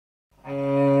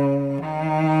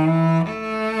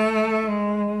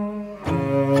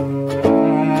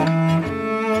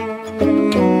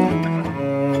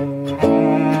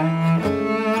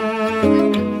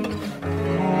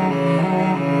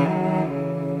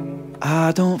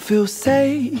I don't feel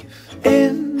safe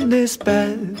in this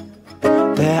bed.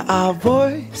 There are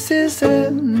voices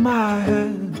in my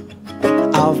head.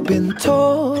 I've been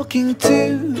talking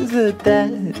to the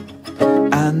dead,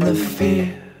 and the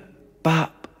fear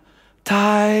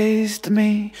baptized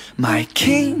me. My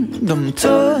kingdom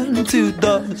turned to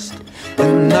dust,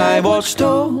 and I watched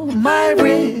all my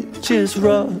riches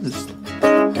rust.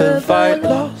 Have I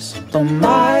lost the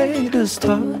Midas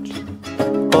touch,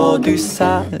 or do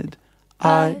sad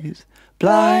eyes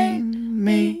blind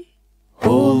me?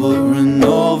 Over and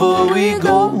over we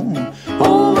go,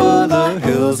 over the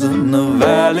hills and the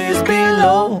valleys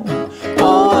below.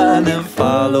 Oh, and it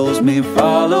follows me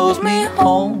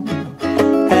home,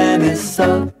 and it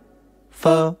suffocates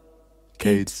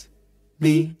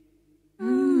me.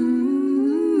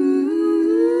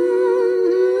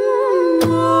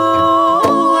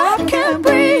 Oh, I can't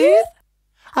breathe.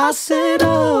 I said,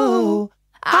 oh,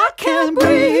 I can't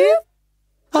breathe.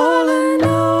 All I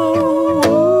know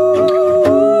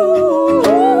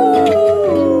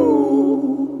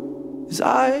is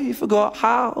I forgot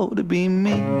how to be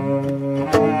me.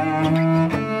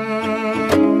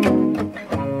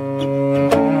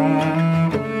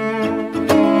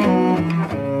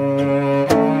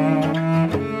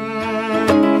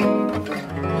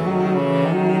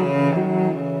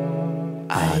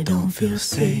 I don't feel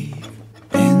safe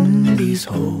in these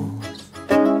halls.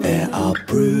 There are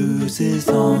bruises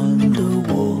on the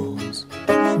walls.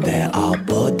 There are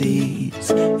bodies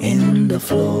in the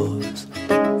floors,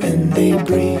 and they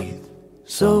breathe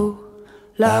so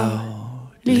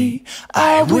loudly.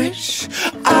 I wish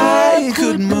I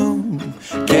could move,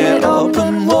 get up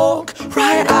and walk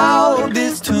right out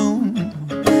this tomb.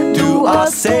 Do our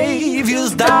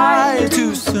saviors die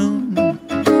too soon?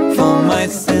 For my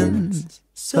sins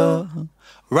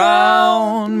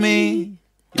surround me.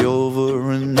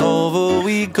 Over and over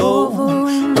we go,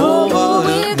 over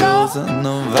the hills and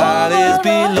the valleys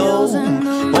below.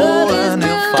 Oh, and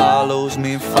it follows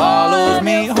me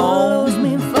home,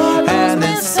 and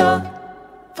it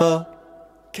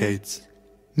suffocates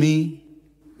me.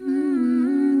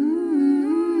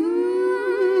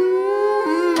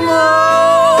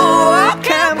 Oh, I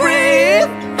can't breathe.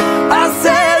 I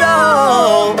said,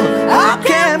 oh, I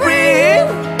can't breathe.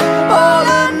 All I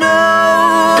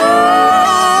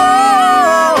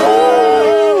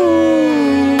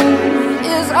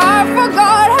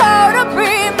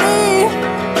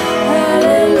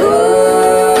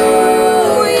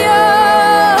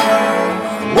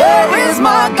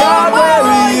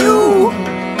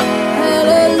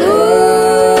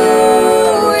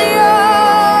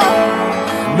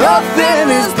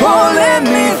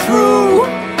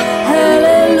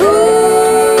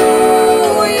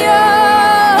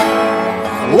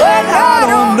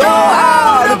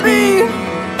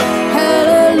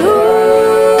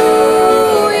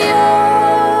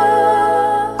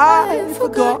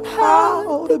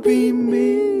be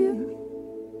me.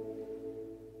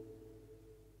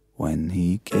 When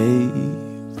he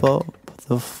gave up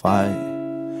the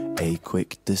fight, a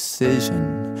quick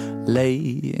decision lay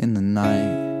in the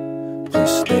night. You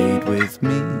stayed with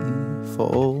me for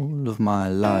all of my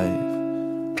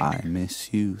life. I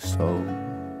miss you so.